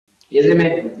You see me?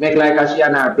 Make like a she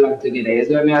and her plug together. You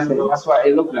see what I say? That's what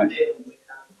it look like.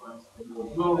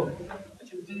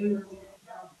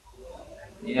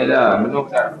 Yeah, I know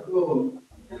that.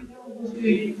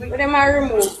 What am I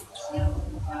remove?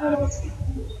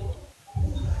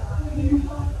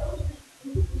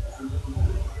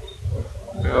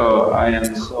 Bro, I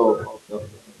am so fucked up.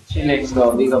 Chinex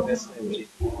though, big up yourself, G.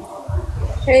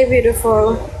 Hey,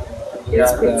 beautiful. It's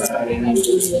Yeah, pretty. I didn't need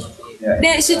to see that.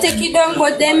 Then she take it down,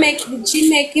 but then she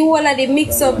make it all of the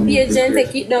mix up Someone need page to and press.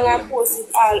 take it down and post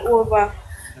it all over.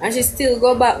 And she still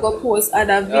go back go post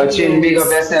other Yo, Chin, big up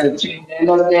videos. yourself. Chin, they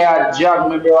just they are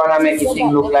jog me, bro, and I make it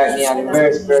thing look like me and the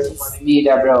worst person on the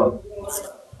media, bro.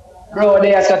 Bro,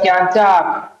 they are so can't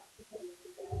talk.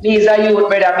 Me's a youth,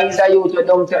 brother. Me's a youth. We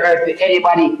down to earth with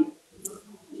anybody.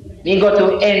 Me go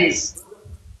to ends.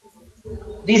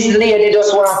 This lady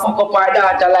just want to fuck up her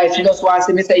daughter life. She just want to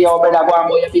see me say, yo, brother, go and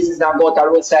about your business and go to the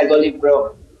roadside, go live,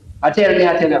 bro. I tell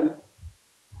you.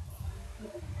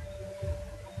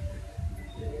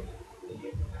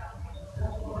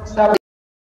 Stop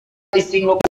this thing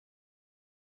up.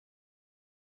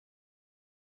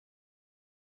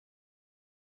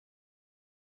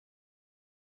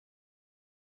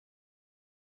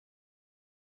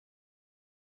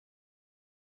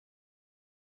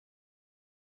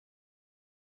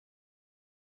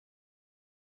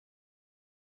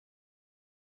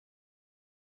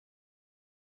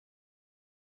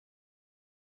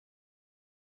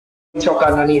 Chuck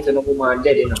underneath and no woman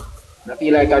dead, you know. I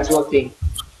feel like a joke thing.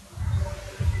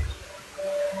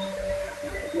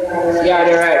 Yeah,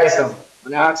 they're right, listen.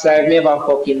 When I ask her if me ever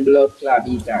fucking blood clot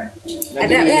beat her. I And that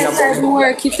believe in a yes, I fucking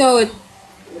work it out.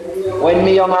 when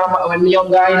me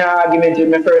young guy in an argument with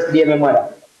my first day, my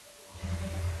mother.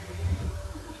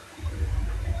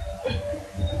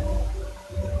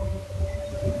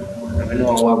 I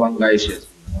know what one guy says.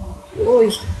 Oi.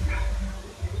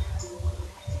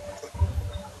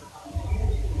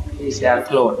 He say a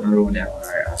clout in the road there.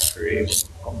 Alright,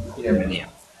 come to clear my name.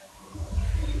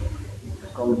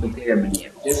 Come to clear my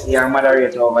name. Just see your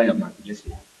moderator over here, man. Just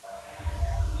see.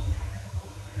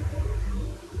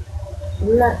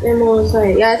 Let them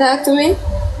outside. You talk to me?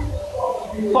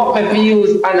 Fuck if you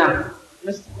use Anna.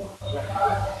 Just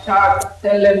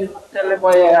tell them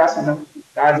what you're asking them.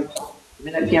 Cause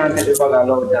I can't tell you about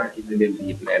a lot of talking to them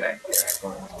people like that.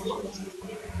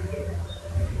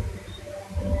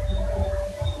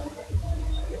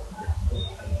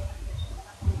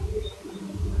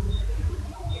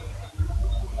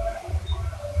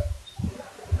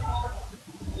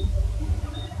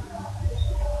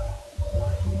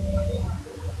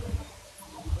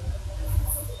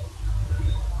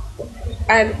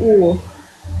 And who?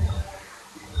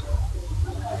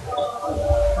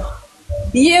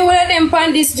 Yeah, one of them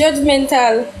pan this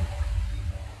judgmental.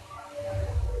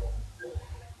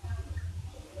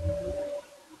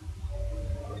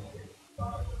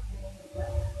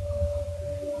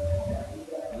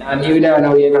 And I knew that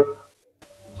now, you know.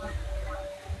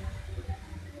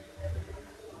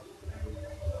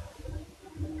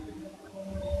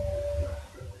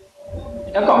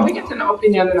 You don't come to get an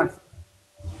opinion, you know.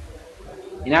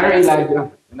 In a real life, you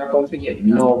know, you don't come to get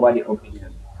nobody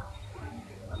opinion.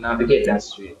 And now to get that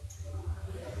straight.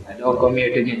 I don't come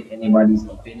here to get anybody's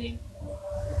opinion.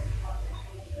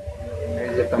 There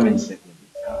is a comment section.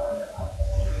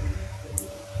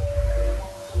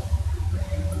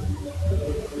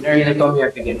 I don't really come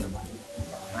here to get nobody.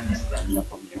 Honestly, I don't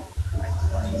come here.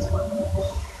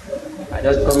 I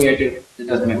just come here to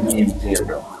just make my name clear,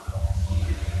 bro.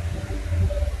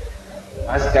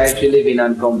 Ask her if she living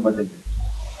uncomfortable.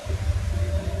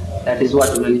 That is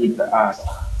what we need to ask.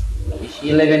 Is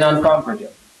she living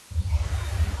uncomfortable?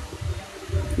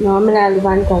 No, I'm not live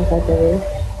uncomfortable.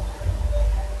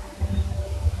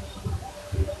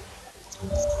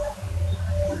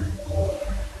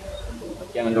 I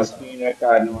can just screen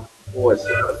record no post.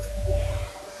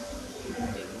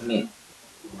 Me.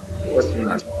 Post me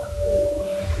not.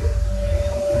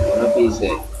 What he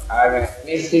say? Alright,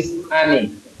 Mrs.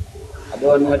 Annie. I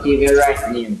don't know if you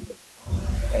right name.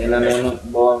 I don't know nothing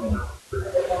about me.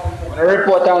 I'm gonna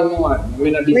report on one.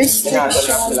 We're not this. We're not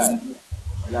gonna have to lie.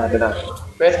 Not that.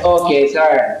 Press OK,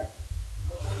 sorry.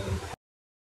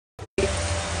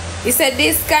 You said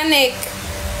disconnect.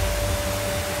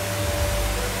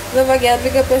 Love girl,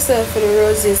 pick up yourself for the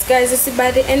roses. Guys, you see, by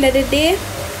the end of the day,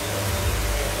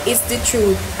 it's the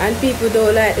truth. And people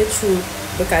don't like the truth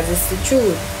because it's the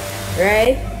truth.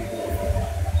 Right?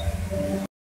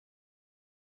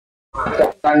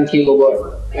 Thank you,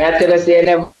 but I tell us you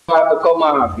never have to come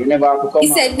off. You never have to come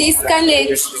He off. said disconnect.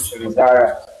 Restrictions,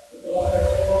 alright.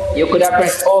 You could have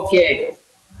pressed OK.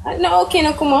 No, okay,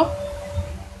 no, come up.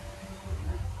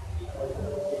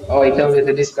 Oh, he told me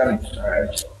to disconnect.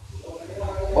 Alright.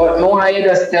 But no, I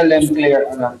just tell them clear.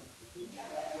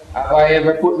 Have I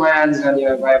ever put my hands on you?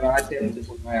 Have I ever attempted to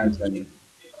put my hands on you?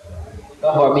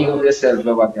 Love her, big up yourself,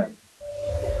 love her. Girl.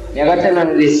 You gotta tell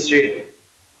them this straight.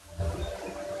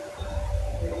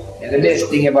 And the best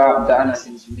thing about the Anna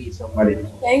since you meet somebody.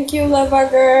 Thank you, lover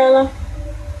girl.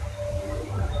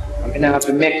 I mean, I have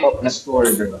to make up the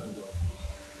story, bro.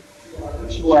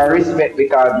 Show her respect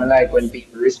because I like when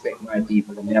people respect my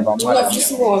people. I mean, I have a You mother, love I to have a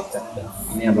smoke. sister.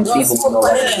 I mean, I have a You love to people who smoke know my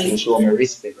what to hand. show me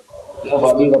respect. Love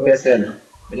her, big up yourself.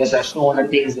 But just a show the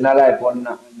things in a life one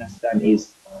not understand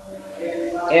is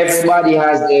everybody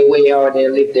has their way how they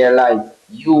live their life.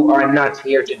 You are not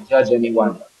here to judge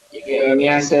anyone. You get me?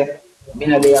 I say, me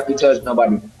not there to judge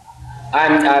nobody.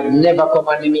 And I've never come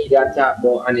on the media and talk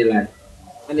about any life.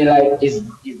 Any life is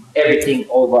everything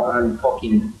over and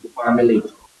fucking the family.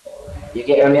 You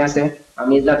get what I say? I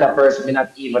mean, it's not a person, me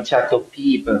not even chat to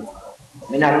people.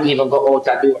 Me not even go out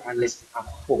a door unless I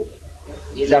fuck.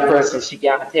 He's a person, she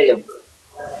can't tell you.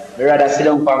 Me rather sit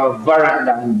down on a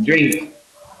veranda and drink.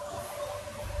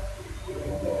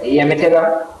 You hear me tell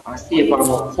her? And stay on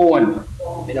my phone.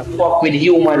 Me not fuck with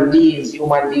human beings.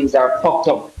 Human beings are fucked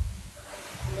up.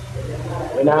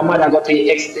 When our mother got to the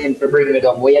extent to bring me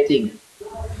down, what you think?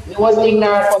 Me was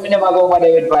ignorant, but me never go over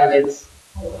there with violence.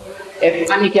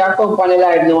 If Annie can come on the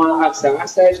live now and ask her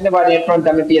if she never there in front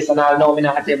of me face and I'll know me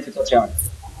not attempt to touch her.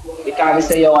 Because we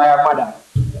say, yo, I am mother.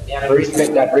 Me have to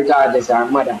respect that regardless of her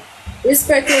mother.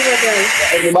 Respect, lover girl.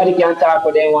 So everybody can talk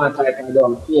what they want to talk and I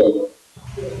don't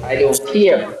care. I don't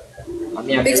care. I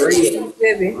mean, I'm Big real. sister,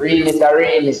 baby. Realness a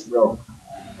realness, bro.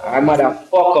 Our mother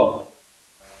fuck up.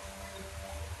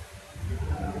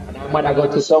 And our mother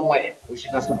go to somewhere where she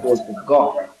not supposed to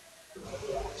go.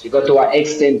 She go to an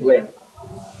extent where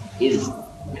is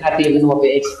me not even know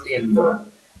the extent, bro.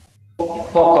 You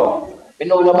fuck up. You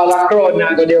know, no bag of crowd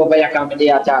now go there over here come they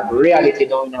attack reality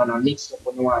now, you know, no mix up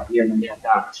on the one here and they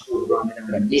attack true, bro. Me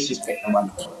not disrespect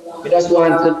nobody. Me just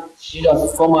want to, she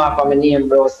just come off of my name,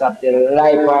 bro, stop the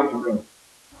life of me, bro.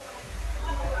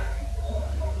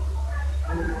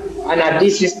 And I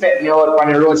disrespect me out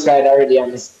on the roadside already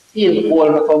and I still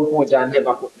hold my composure and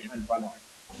never put my hand on her.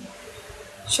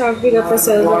 Sharp, big up You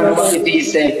yourself, know, lover nobody girl.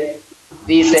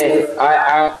 be say,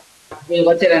 I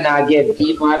go tell her again,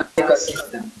 keep my little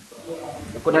sister.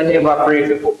 I could have never pray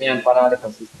to put me on for another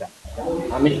sister.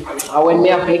 I mean, when me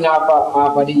a fling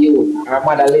off of the youth, her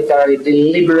mother literally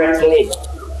deliberately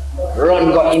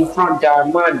run go in front of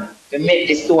her man to make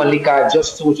the stone liquor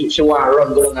just so she want to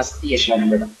run go down a station,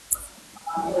 brother.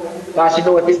 Because she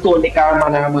know if the stone liquor her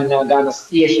man now down a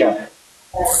station.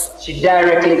 She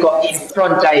directly got in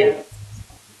front of him.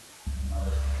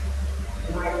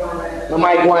 No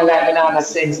might go on like me not a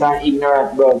sense and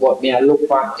ignorant, bro, but me I look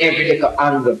for every little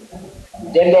angle.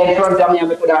 Then they in front of me and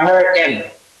me could have hurt them.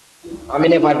 And me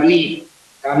never do it.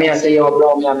 And me I say, yo,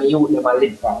 bro, me and me youth never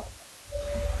live for.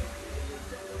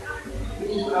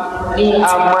 Me and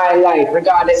my life,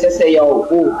 regardless you say, yo,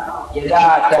 who, your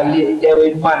daughter live there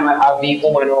with man will have the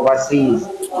woman overseas.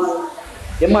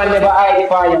 The man never hide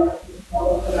for you.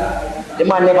 The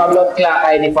man never blood clot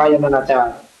hide for you, none at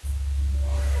all.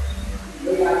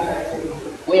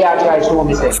 We are trying to show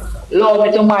me say, love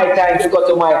me to my time to go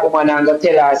to my woman and go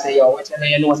tell her, say, yo, what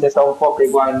you know say some fuck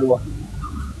we go and do.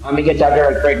 And me get a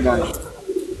girl pregnant.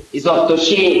 It's up to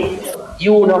she.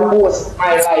 You not post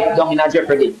my life down in a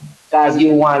jeopardy. Cause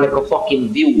you want like a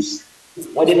fucking views.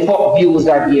 What the fuck views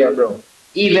are here, bro?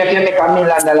 Even if you make $1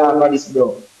 million for this,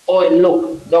 bro. Oh,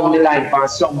 look down the line for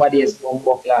somebody else from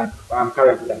Buckland, from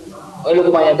character. Oh,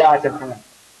 look for your daughter, man.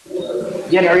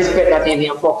 You don't respect that in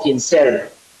your fucking self.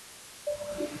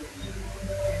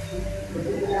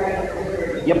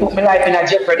 You put my life in a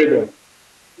jeopardy, bro.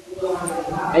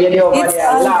 And you're over It's there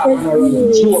all for laughing around,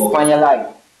 you. joke on your life.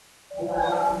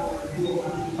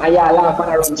 And you're laughing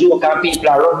around, joke and people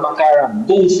are run back around,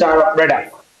 boost her up,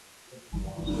 brother.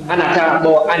 And I talk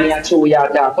about Annie and Chew, you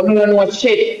talk. You don't know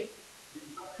shit.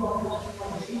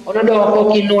 You don't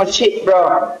fucking know shit,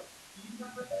 bro.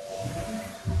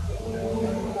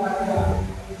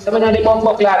 Some of the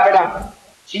bumbo clock, brother.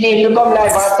 She need to come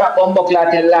live and stop bumbo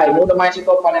clock and live. Who don't mind she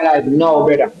come on the live? No,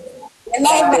 brother. Your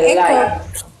life Stop my the echo.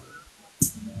 live.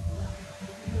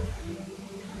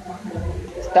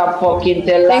 Stop fucking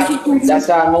tell Thank you, lie. Quincy. That's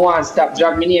all I want. Stop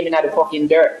drag me name in the fucking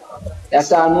dirt.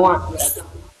 That's all I want.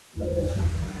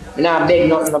 Me not beg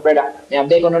nothing, no brother. Me not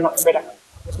beg on nothing, brother.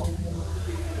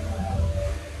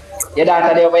 Your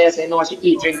daughter there where you say no, she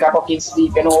eat, drink, and fucking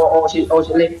sleep. You know how she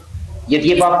live. You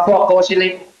give a fuck how she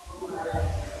live.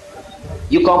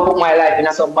 You can't put my life in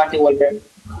a some batty world, bro.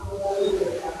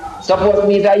 Suppose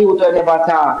me that you to never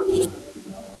talk.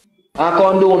 and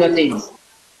can't do no things.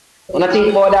 When I think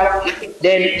about that,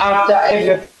 then after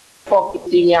every fucking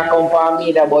thing you come for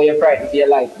me, that boy, you're frightened for your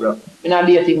life, bro. You know,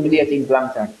 do things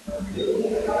long time.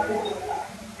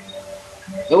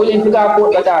 You're willing to go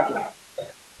court, go talking.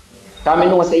 Because I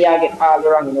know say you get all the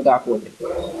wrong in the court.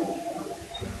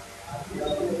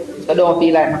 So don't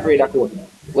feel like I'm afraid of court.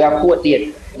 We have court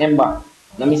date. Remember,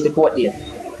 no miss the court date.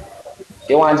 If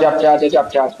you want job charge, you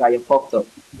job charge because you fucked up.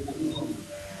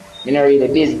 Me not really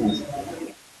business.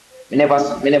 Me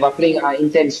never fling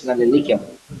intentionally liquor.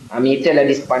 I mean, tell her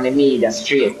this on the media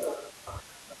straight.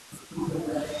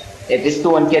 If the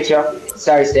stone catch you,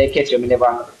 sorry say catch you, me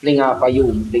never fling off of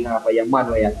you, fling off of your man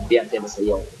where you be and tell me say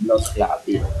yo, blood clot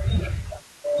baby.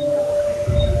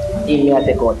 I think me I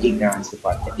take out ignorance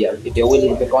part. If you're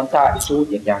willing to contact the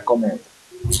truth, you can come out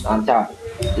and talk.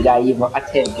 Did I even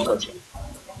attempt to touch you?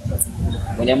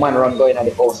 When your man run going at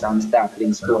the house and start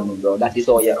fling stone, bro, that is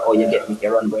how you get me to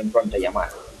run go in front of your man.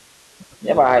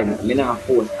 Never hide me. Me not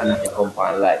force Anna to come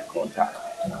for life contact.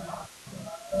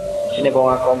 She never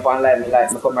want to come for life, me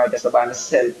like me come right just about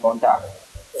myself contact.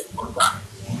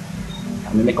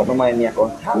 And me make up my mind me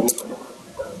contact.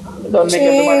 Don't make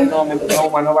everybody Shame. know me, but no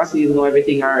man overseas know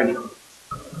everything already.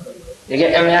 You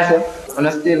get me, I say? And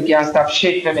I still can't stop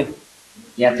shit for me.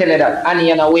 Yeah, tell you that. And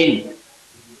you're not win.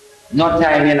 No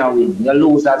time you're not win. You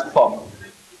lose as fuck.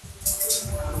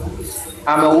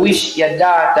 And I wish your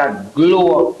daughter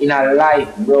glow up in her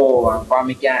life, bro. And for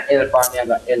me can help her, me I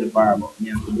got help her, but me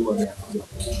have to do what me have to do.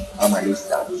 I'm a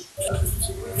distance.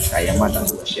 Because your mother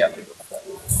do what she have to do.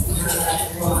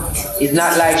 It's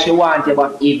not like she wants you,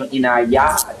 but even in her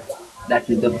yard. That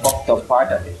is the fucked up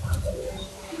part of it.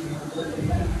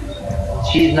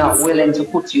 She's not willing to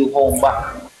put you home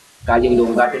back. Because you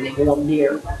don't got any home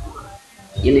there.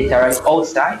 You're literally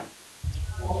outside.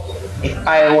 If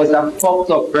I was a fucked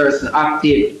up person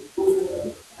active,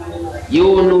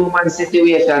 you know my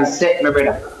situation set, my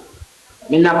brother.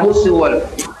 Me not pussy hole.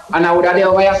 And I would have there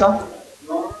over here, sir?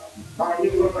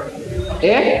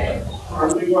 Eh?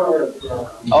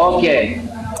 Okay.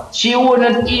 She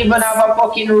wouldn't even have a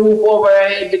fucking roof over her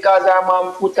head because her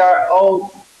mom put her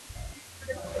out.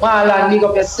 Marlon, big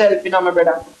up yourself, you know, my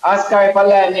brother. Ask her if I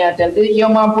lie, me I tell. Did your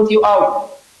mom put you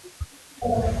out?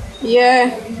 Yeah.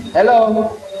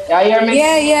 Hello? You hear me?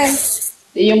 Yeah, yeah.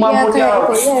 Did your mom Yeah, put you can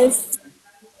echo. out? Yes.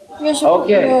 Yeah, she put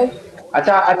me Okay. out. I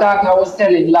thought I was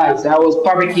telling lies. I was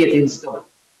fabricating stuff.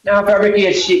 Now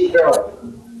fabricate shit, bro.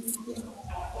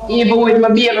 Even with my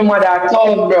baby mother at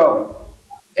home, bro.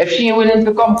 If she willing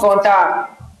to come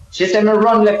contact, she said me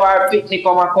run left her picnic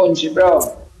on my country, bro.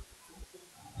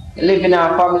 Live in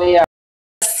her family.